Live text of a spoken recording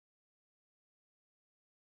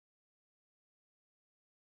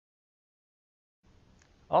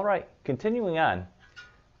All right, continuing on.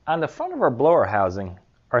 On the front of our blower housing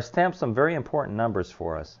are stamped some very important numbers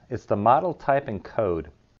for us. It's the model, type, and code.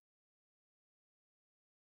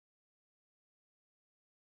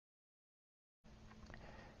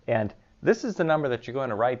 And this is the number that you're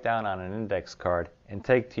going to write down on an index card and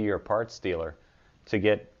take to your parts dealer to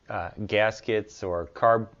get gaskets or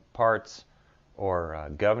carb parts or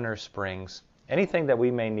governor springs, anything that we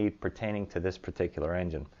may need pertaining to this particular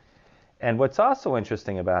engine. And what's also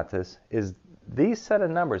interesting about this is these set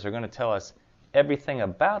of numbers are going to tell us everything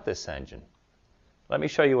about this engine. Let me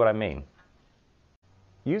show you what I mean.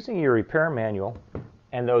 Using your repair manual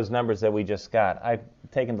and those numbers that we just got, I've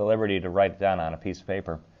taken the liberty to write it down on a piece of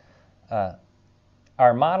paper.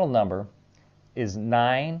 Our model number is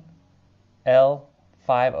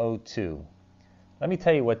 9L502. Let me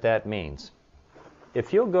tell you what that means.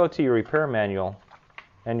 If you'll go to your repair manual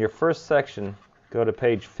and your first section, go to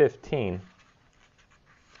page 15,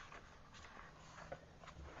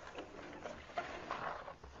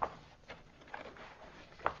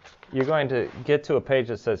 you're going to get to a page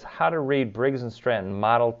that says how to read Briggs & Stratton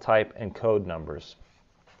model, type, and code numbers.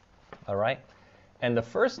 All right? And the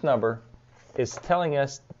first number is telling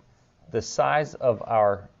us the size of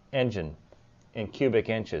our engine in cubic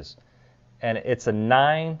inches. And it's a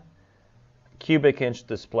 9 cubic inch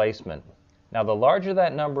displacement. Now, the larger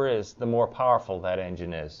that number is, the more powerful that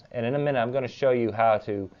engine is. And in a minute, I'm going to show you how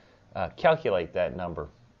to calculate that number.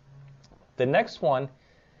 The next one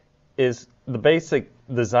is the basic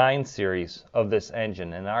design series of this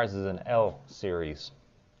engine, and ours is an L series.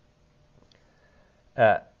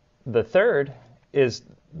 The third is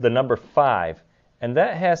the number 5, and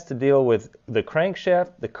that has to deal with the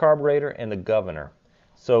crankshaft, the carburetor, and the governor.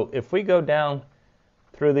 So if we go down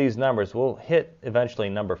through these numbers, we'll hit eventually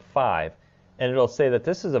number 5, and it'll say that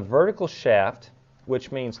this is a vertical shaft,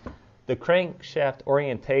 which means the crankshaft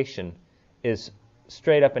orientation is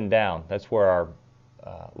straight up and down. That's where our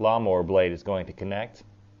lawnmower blade is going to connect,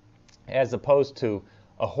 as opposed to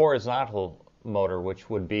a horizontal motor,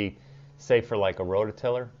 which would be, say, for like a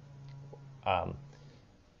rototiller.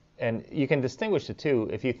 And you can distinguish the two.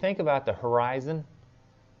 If you think about the horizon,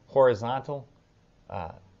 horizontal,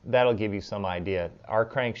 that'll give you some idea. Our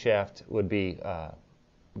crankshaft would be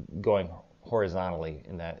going horizontally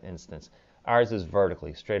in that instance. Ours is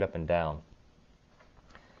vertically, straight up and down.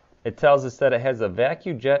 It tells us that it has a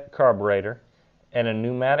vacuum jet carburetor and a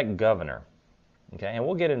pneumatic governor. Okay, and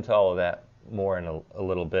we'll get into all of that more in a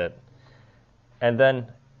little bit. And then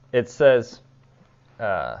it says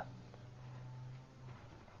the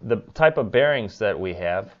type of bearings that we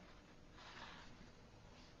have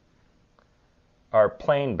are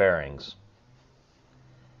plain bearings.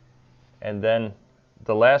 And then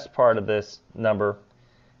the last part of this number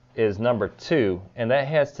is number 2, and that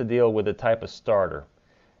has to deal with the type of starter.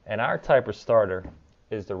 And our type of starter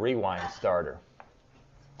is the rewind starter.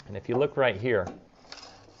 And if you look right here,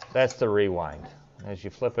 that's the rewind. As you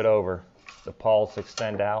flip it over, the pawls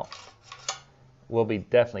extend out. We'll be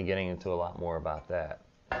definitely getting into a lot more about that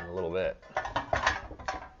in a little bit.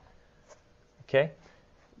 Okay,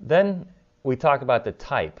 then we talk about the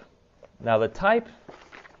type. Now the type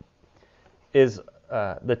is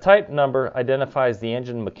the type number identifies the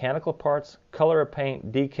engine mechanical parts, color of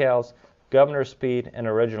paint, decals, governor speed, and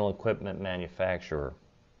original equipment manufacturer.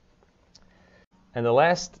 And the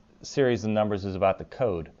last series of numbers is about the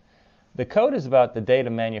code. The code is about the date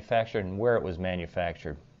of manufacture and where it was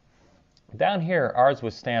manufactured. Down here, ours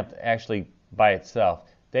was stamped actually by itself.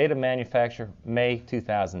 Date of manufacture, May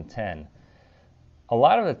 2010. A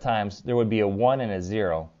lot of the times there would be a 1 and a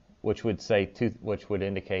 0, which would say which would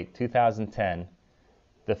indicate 2010,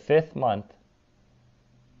 the 5th month,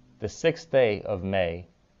 the 6th day of May,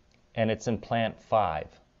 and it's in plant 5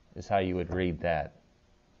 is how you would read that.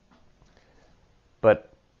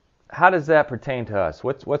 But how does that pertain to us?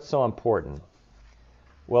 What's so important?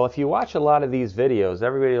 Well, if you watch a lot of these videos,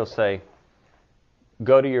 everybody will say,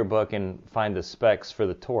 go to your book and find the specs for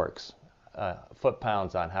the torques,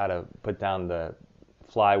 foot-pounds on how to put down the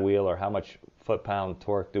flywheel, or how much foot-pound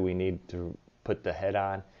torque do we need to put the head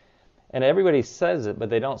on. And everybody says it, but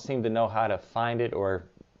they don't seem to know how to find it, or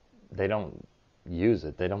they don't use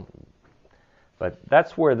it. But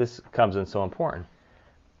that's where this comes in so important.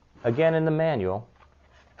 Again, in the manual,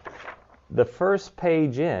 the first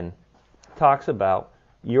page in talks about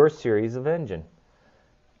your series of engine.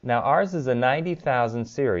 Now ours is a 90,000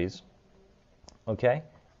 series, okay?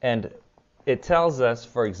 And it tells us,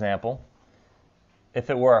 for example, if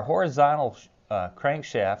it were a horizontal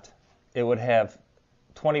crankshaft, it would have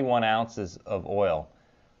 21 ounces of oil.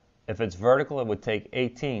 If it's vertical, it would take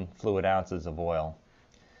 18 fluid ounces of oil.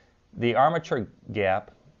 The armature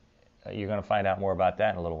gap you're going to find out more about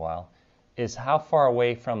that in a little while, is how far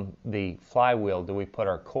away from the flywheel do we put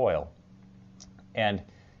our coil. And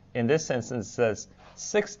in this instance, it says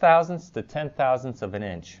 6 thousandths to 10 thousandths of an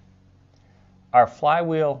inch. Our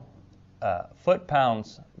flywheel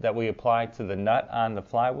foot-pounds that we apply to the nut on the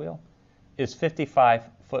flywheel is 55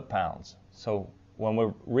 foot-pounds. So when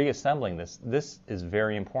we're reassembling this, this is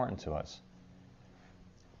very important to us.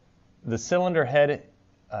 The cylinder head,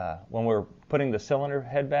 when we're putting the cylinder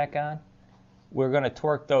head back on, we're going to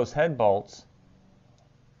torque those head bolts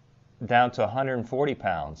down to 140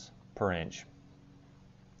 pounds per inch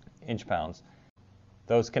pounds.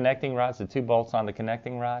 Those connecting rods, the 2 bolts on the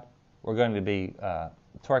connecting rod, we're going to be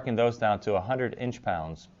torquing those down to 100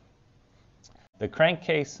 inch-pounds. The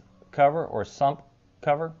crankcase cover or sump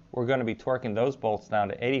cover, we're going to be torquing those bolts down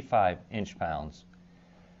to 85 inch-pounds.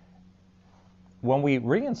 When we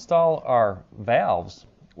reinstall our valves,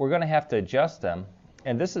 we're going to have to adjust them,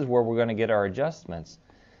 and this is where we're going to get our adjustments.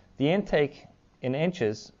 The intake in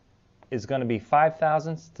inches is going to be 5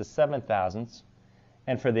 thousandths to 7 thousandths,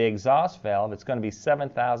 and for the exhaust valve, it's going to be 7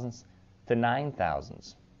 thousandths to 9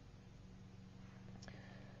 thousandths.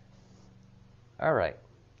 All right.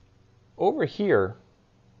 Over here,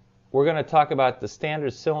 we're going to talk about the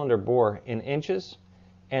standard cylinder bore in inches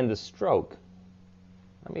and the stroke.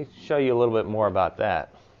 Let me show you a little bit more about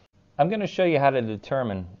that. I'm going to show you how to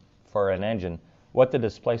determine for an engine what the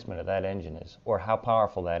displacement of that engine is, or how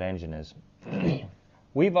powerful that engine is.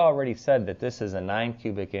 We've already said that this is a 9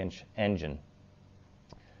 cubic inch engine.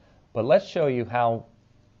 But let's show you how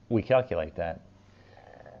we calculate that.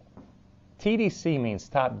 TDC means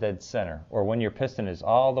top dead center, or when your piston is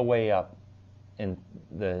all the way up in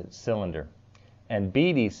the cylinder. And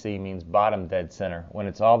BDC means bottom dead center, when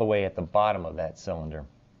it's all the way at the bottom of that cylinder.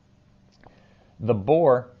 The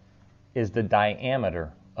bore is the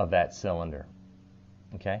diameter of that cylinder.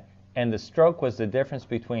 Okay? And the stroke was the difference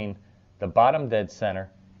between the bottom dead center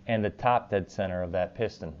and the top dead center of that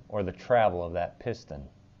piston, or the travel of that piston.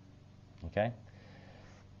 Okay?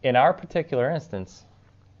 In our particular instance,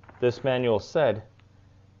 this manual said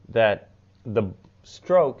that the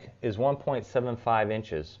stroke is 1.75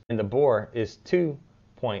 inches and the bore is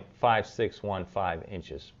 2.5615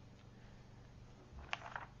 inches.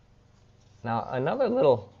 Now, another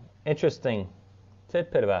little interesting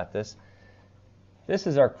tidbit about this. This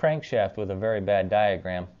is our crankshaft with a very bad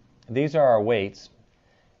diagram. These are our weights,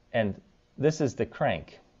 and this is the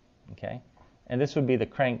crank. Okay? And this would be the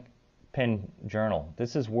crank pin journal.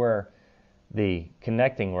 This is where the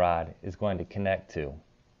connecting rod is going to connect to.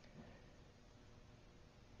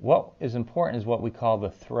 What is important is what we call the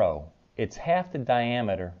throw. It's half the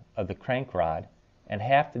diameter of the crank rod and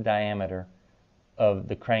half the diameter of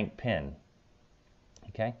the crank pin.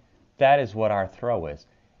 Okay? That is what our throw is.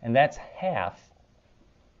 And that's half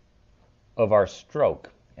of our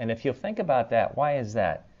stroke. And if you'll think about that, why is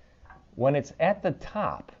that? When it's at the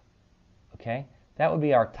top, okay, that would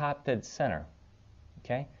be our top dead center.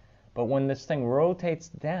 Okay? But when this thing rotates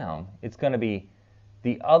down, it's going to be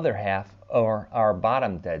the other half of our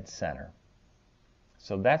bottom dead center.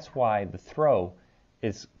 So that's why the throw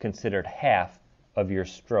is considered half of your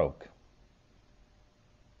stroke.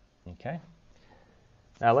 Okay?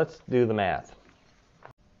 Now let's do the math.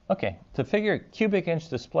 Okay, to figure cubic inch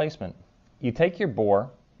displacement, you take your bore,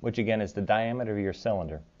 which again is the diameter of your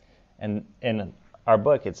cylinder, and in our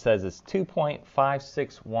book it says it's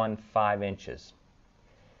 2.5615 inches.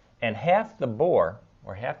 And half the bore,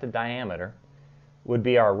 or half the diameter, would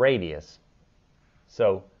be our radius.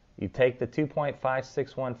 So you take the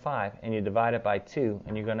 2.5615 and you divide it by 2,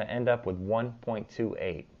 and you're going to end up with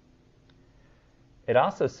 1.28. It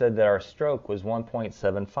also said that our stroke was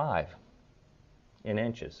 1.75 in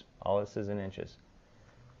inches. All this is in inches.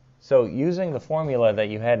 So using the formula that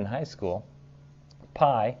you had in high school,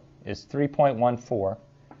 pi is 3.14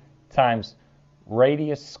 times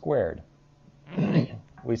radius squared.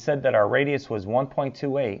 We said that our radius was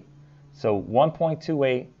 1.28, so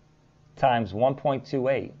 1.28 times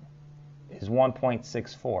 1.28 is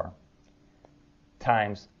 1.64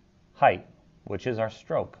 times height, which is our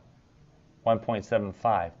stroke,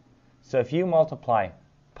 1.75. So if you multiply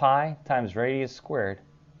pi times radius squared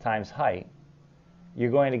times height,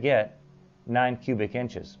 you're going to get 9 cubic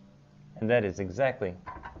inches. And that is exactly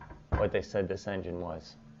what they said this engine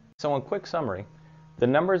was. So in quick summary, the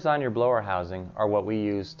numbers on your blower housing are what we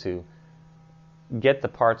use to get the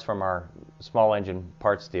parts from our small engine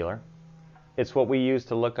parts dealer. It's what we use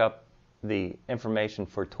to look up the information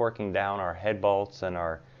for torquing down our head bolts and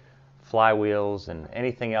our flywheels and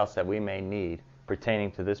anything else that we may need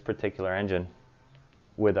pertaining to this particular engine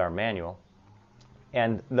with our manual.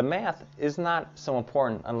 And the math is not so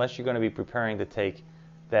important unless you're going to be preparing to take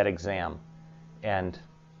that exam. And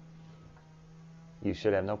you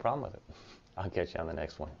should have no problem with it. I'll catch you on the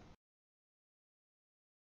next one.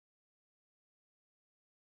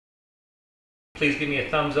 Please give me a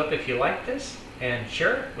thumbs up if you like this, and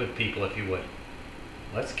share it with people if you would.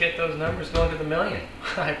 Let's get those numbers going to the million.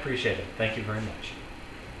 I appreciate it. Thank you very much.